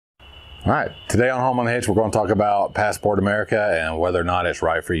All right, today on Home on the Hitch, we're going to talk about Passport America and whether or not it's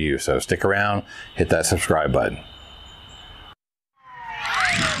right for you. So stick around, hit that subscribe button.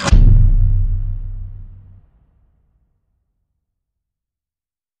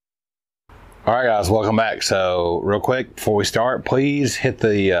 All right, guys, welcome back. So real quick, before we start, please hit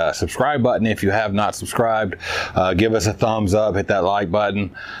the subscribe button if you have not subscribed. Give us a thumbs up, hit that like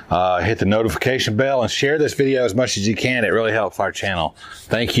button, hit the notification bell, and share this video as much as you can. It really helps our channel.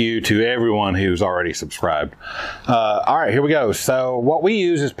 Thank you to everyone who's already subscribed. All right, here we go. So what we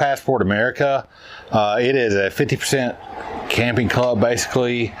use is Passport America. It is a 50% camping club,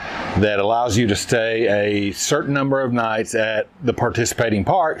 basically, that allows you to stay a certain number of nights at the participating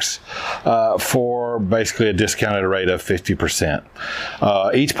parks for basically a discounted rate of 50%.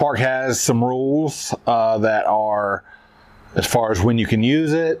 Each park has some rules that are, as far as when you can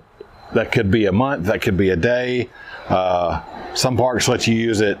use it. That could be a month, that could be a day. Some parks let you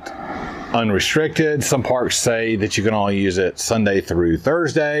use it unrestricted. Some parks say that you can only use it Sunday through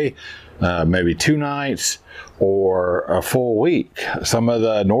Thursday, maybe 2 nights or a full week. Some of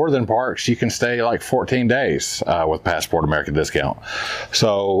the northern parks you can stay like 14 days with Passport America discount.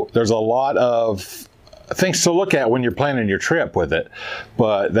 So there's a lot of things to look at when you're planning your trip with it,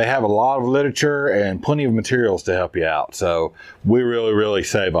 but they have a lot of literature and plenty of materials to help you out. So we really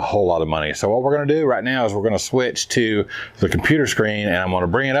save a whole lot of money. So what we're going to do right now is we're going to switch to the computer screen, and I'm going to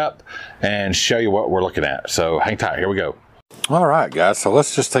bring it up and show you what we're looking at. So hang tight, here we go. All right, guys, so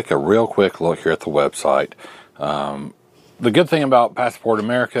let's just take a real quick look here at the website. The good thing about Passport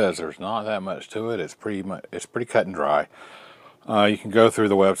America is there's not that much to it. It's pretty cut and dry. You can go through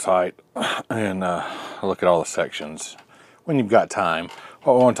the website and look at all the sections when you've got time.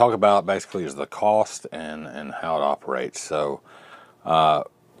 What we want to talk about basically is the cost and how it operates. So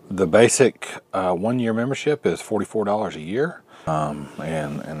the basic 1-year membership is $44 a year,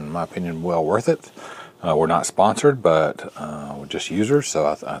 and in my opinion, well worth it. We're not sponsored, but we're just users, so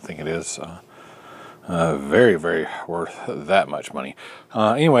I think it is very worth that much money.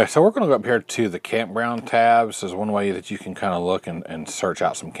 Anyway, so we're going to go up here to the campground tabs. This is one way that you can kind of look and search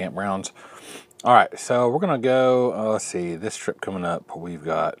out some campgrounds. All right, so we're going to go, let's see, this trip coming up, we're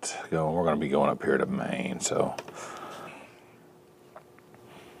going to be going up here to Maine. So,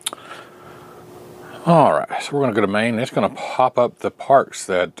 all right, so we're going to go to Maine. It's going to pop up the parks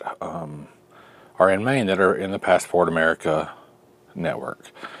that are in Maine that are in the Passport America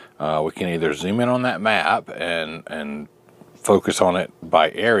network. We can either zoom in on that map and focus on it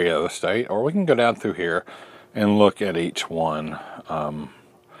by area of the state, or we can go down through here and look at each one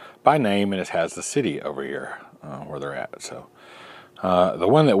by name, and it has the city over here where they're at. So the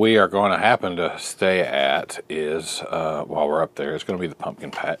one that we are going to happen to stay at is, while we're up there, it's going to be the Pumpkin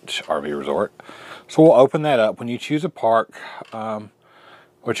Patch RV Resort. So we'll open that up. When you choose a park,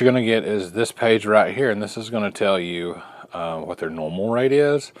 what you're going to get is this page right here, and this is going to tell you what their normal rate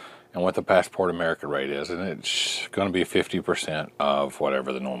is and what the Passport America rate is, and it's going to be 50% of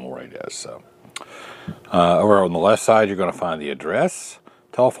whatever the normal rate is. So over on the left side, you're going to find the address,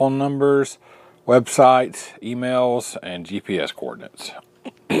 telephone numbers, websites, emails, and GPS coordinates.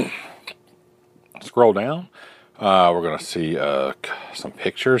 Scroll down, we're going to see some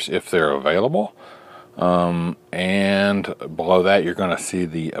pictures if they're available. And below that, you're going to see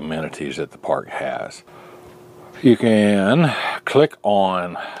the amenities that the park has. You can click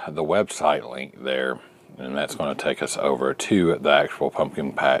on the website link there, and that's going to take us over to the actual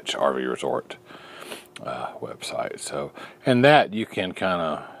Pumpkin Patch RV Resort website. So, and that you can kind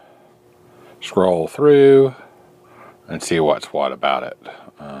of scroll through and see what's what about it.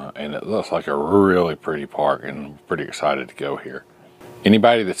 And it looks like a really pretty park, and I'm pretty excited to go here.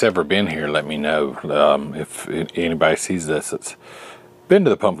 Anybody that's ever been here, let me know. If anybody sees this that's been to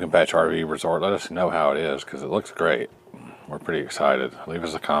the Pumpkin Patch RV Resort, let us know how it is, because it looks great. We're pretty excited. Leave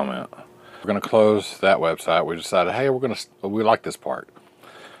us a comment. We're going to close that website. We decided, hey, we like this park.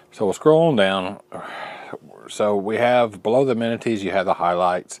 So we'll scroll on down. So we have below the amenities, you have the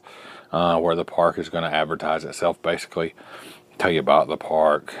highlights where the park is going to advertise itself, basically tell you about the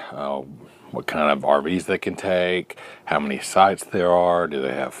park, what kind of RVs they can take, how many sites there are, do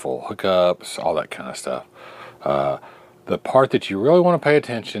they have full hookups, all that kind of stuff. The part that you really want to pay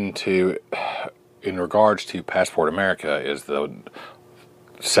attention to in regards to Passport America is the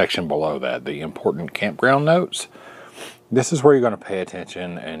section below that, the important campground notes. This is where you're going to pay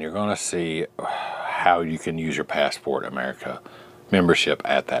attention, and you're going to see how you can use your Passport America membership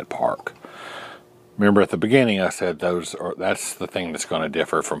at that park. Remember at the beginning I said that's the thing that's going to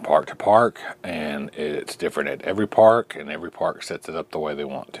differ from park to park, and it's different at every park, and every park sets it up the way they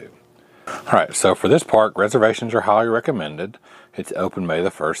want to. All right, so for this park, reservations are highly recommended. It's open May the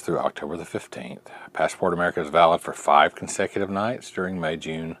 1st through October the 15th. Passport America is valid for 5 consecutive nights during May,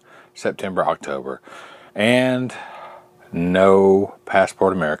 June, September, October, and no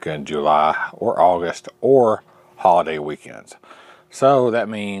Passport America in July or August or holiday weekends. So that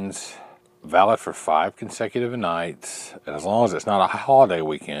means valid for 5 consecutive nights. And as long as it's not a holiday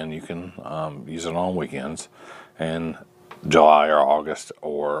weekend, you can use it on weekends in July or August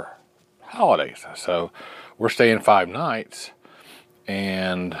or holidays. So we're staying 5 nights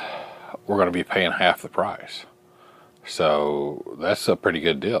and we're going to be paying half the price. So that's a pretty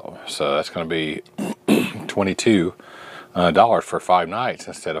good deal. So that's going to be $22 for 5 nights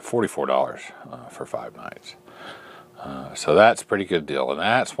instead of $44 for 5 nights. So that's a pretty good deal. And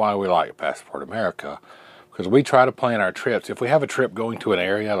that's why we like Passport America, because we try to plan our trips. If we have a trip going to an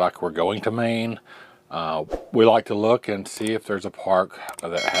area like we're going to Maine, we like to look and see if there's a park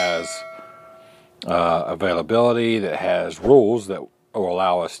that has availability, that has rules that will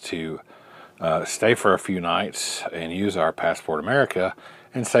allow us to stay for a few nights and use our Passport America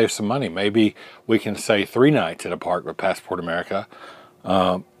and save some money. Maybe we can stay 3 nights at a park with Passport America,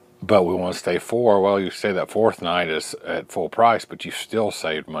 but we want to stay 4. Well, you stay that 4th night is at full price, but you still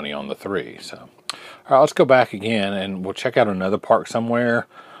saved money on the 3. So, all right, let's go back again and we'll check out another park somewhere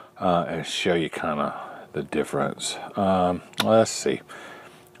and show you kind of the difference. Let's see.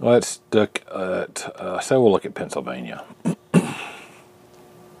 Let's look at, so we'll look at Pennsylvania.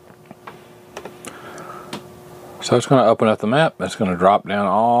 So it's going to open up the map. It's going to drop down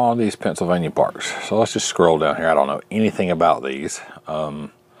all these Pennsylvania parks. So let's just scroll down here. I don't know anything about these.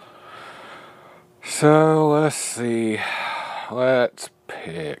 So let's see. Let's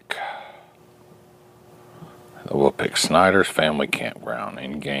pick. We'll pick Snyder's Family Campground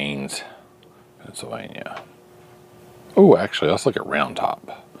in Gaines, Pennsylvania. Oh, actually, let's look at Round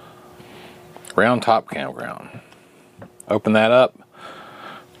Top. Round Top Campground. Open that up.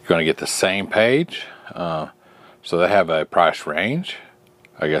 You're going to get the same page. So they have a price range.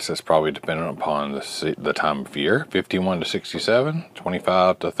 I guess it's probably dependent upon the time of year. 51 to 67,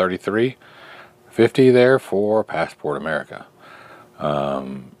 25 to 33, 50 there for Passport America.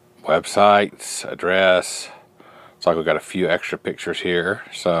 Websites, address. Looks like we've got a few extra pictures here.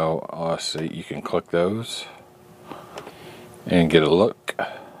 So let's see, you can click those and get a look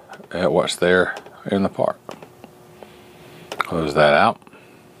at what's there in the park. Close that out.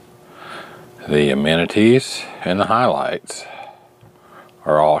 The amenities and the highlights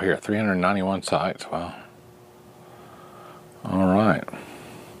are all here. 391 sites. Wow. All right.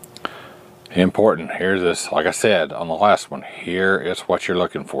 Important. Here's this, like I said on the last one, here is what you're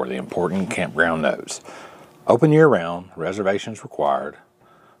looking for. The important campground notes. Open year round. Reservations required.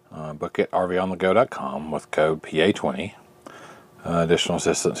 Book at RVonthego.com with code PA20. Additional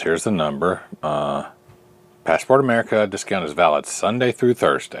assistance. Here's the number. Passport America discount is valid Sunday through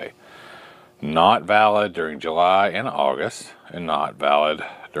Thursday. Not valid during July and August, and not valid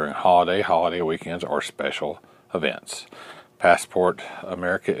during holiday weekends, or special events. Passport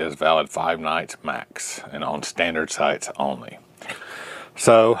America is valid 5 nights max, and on standard sites only.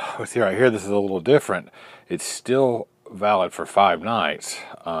 So, with you right here, this is a little different. It's still valid for 5 nights,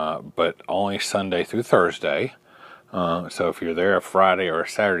 but only Sunday through Thursday. So if you're there a Friday or a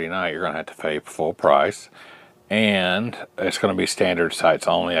Saturday night, you're going to have to pay full price. And it's going to be standard sites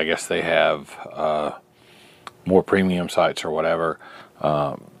only. I guess they have more premium sites or whatever.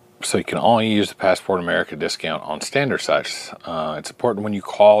 So you can only use the Passport America discount on standard sites. It's important when you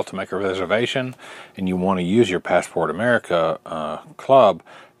call to make a reservation and you want to use your Passport America club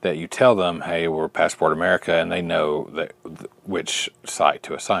that you tell them, hey, we're Passport America, and they know that which site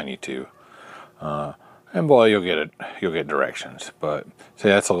to assign you to. And boy, you'll get directions. But see,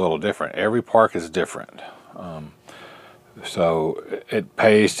 that's a little different. Every park is different. So it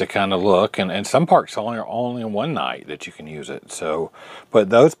pays to kind of look, and some parks only one night that you can use it. So, but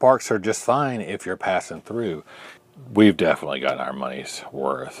those parks are just fine if you're passing through. We've definitely gotten our money's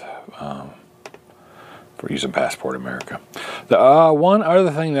worth for using Passport America. The one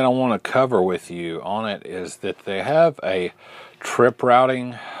other thing that I want to cover with you on it is that they have a trip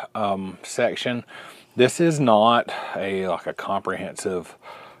routing section. This is not like a comprehensive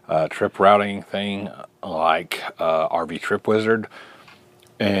trip routing thing like RV Trip Wizard,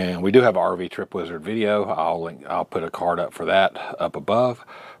 and we do have an RV Trip Wizard video. I'll put a card up for that up above.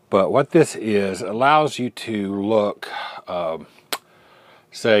 But what this is, allows you to look,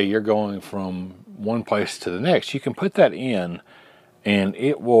 say you're going from one place to the next. You can put that in and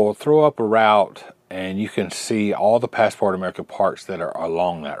it will throw up a route, and you can see all the Passport America parks that are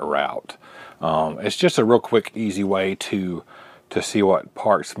along that route. It's just a real quick, easy way to to see what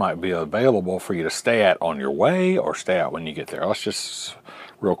parks might be available for you to stay at on your way or stay at when you get there. Let's just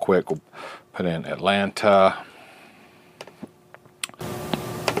real quick, we'll put in Atlanta.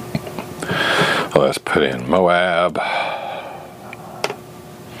 Let's put in Moab.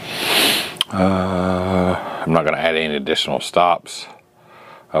 I'm not going to add any additional stops.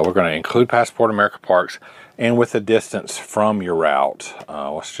 We're going to include Passport America parks, and with the distance from your route,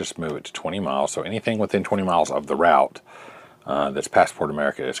 let's just move it to 20 miles. So anything within 20 miles of the route that's Passport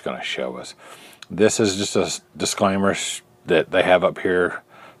America is going to show us. This is just a disclaimer that they have up here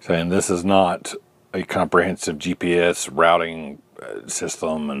saying this is not a comprehensive GPS routing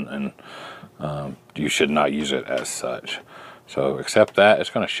system, and you should not use it as such. So accept that. It's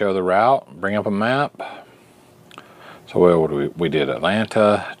going to show the route. Bring up a map. So we did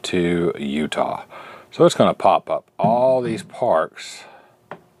Atlanta to Utah. So it's going to pop up all these parks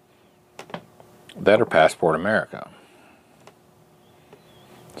that are Passport America.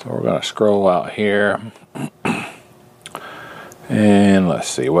 So we're going to scroll out here. And let's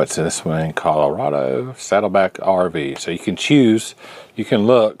see, what's this one in Colorado? Saddleback RV. So you can choose, you can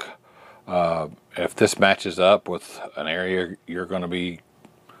look if this matches up with an area you're going to be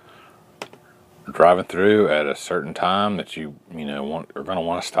driving through at a certain time that you are going to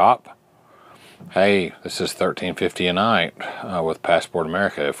want to stop. Hey, this is $13.50 a night with Passport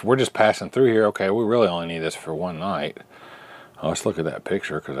America. If we're just passing through here, okay, we really only need this for one night. Let's look at that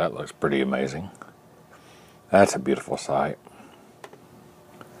picture because that looks pretty amazing. That's a beautiful sight.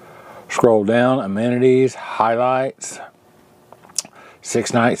 Scroll down, amenities, highlights,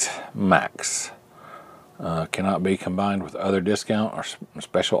 6 nights max. Cannot be combined with other discount or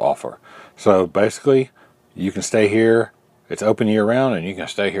special offer. So basically, you can stay here. It's open year round, and you can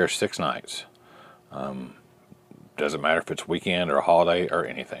stay here 6 nights. Doesn't matter if it's weekend or a holiday or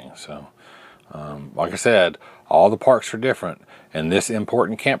anything. So, like I said, all the parks are different, and this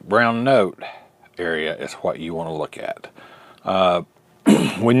important campground note area is what you want to look at.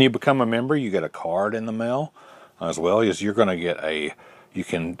 When you become a member, you get a card in the mail, as well as you're going to get you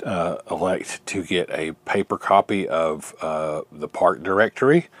can elect to get a paper copy of the park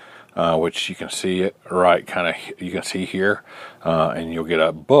directory, which you can see it right you can see here, and you'll get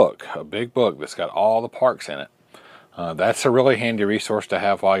a big book that's got all the parks in it. That's a really handy resource to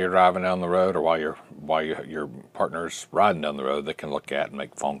have while you're driving down the road, or while your partner's riding down the road. They can look at and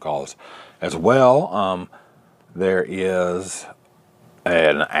make phone calls as well. There is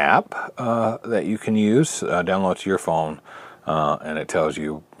an app that you can use, download to your phone, and it tells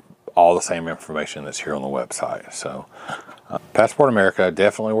you all the same information that's here on the website. So Passport America,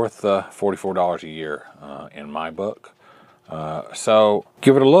 definitely worth the $44 a year in my book. So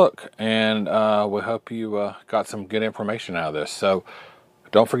give it a look, and we hope you got some good information out of this. So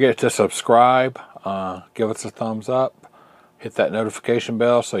don't forget to subscribe, give us a thumbs up, hit that notification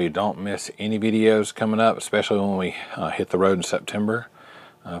bell so you don't miss any videos coming up, especially when we hit the road in September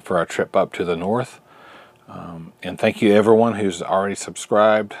for our trip up to the north. And thank you everyone who's already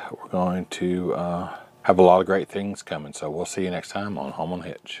subscribed. We're going to have a lot of great things coming, so we'll see you next time on Home on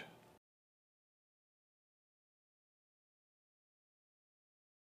Hitch.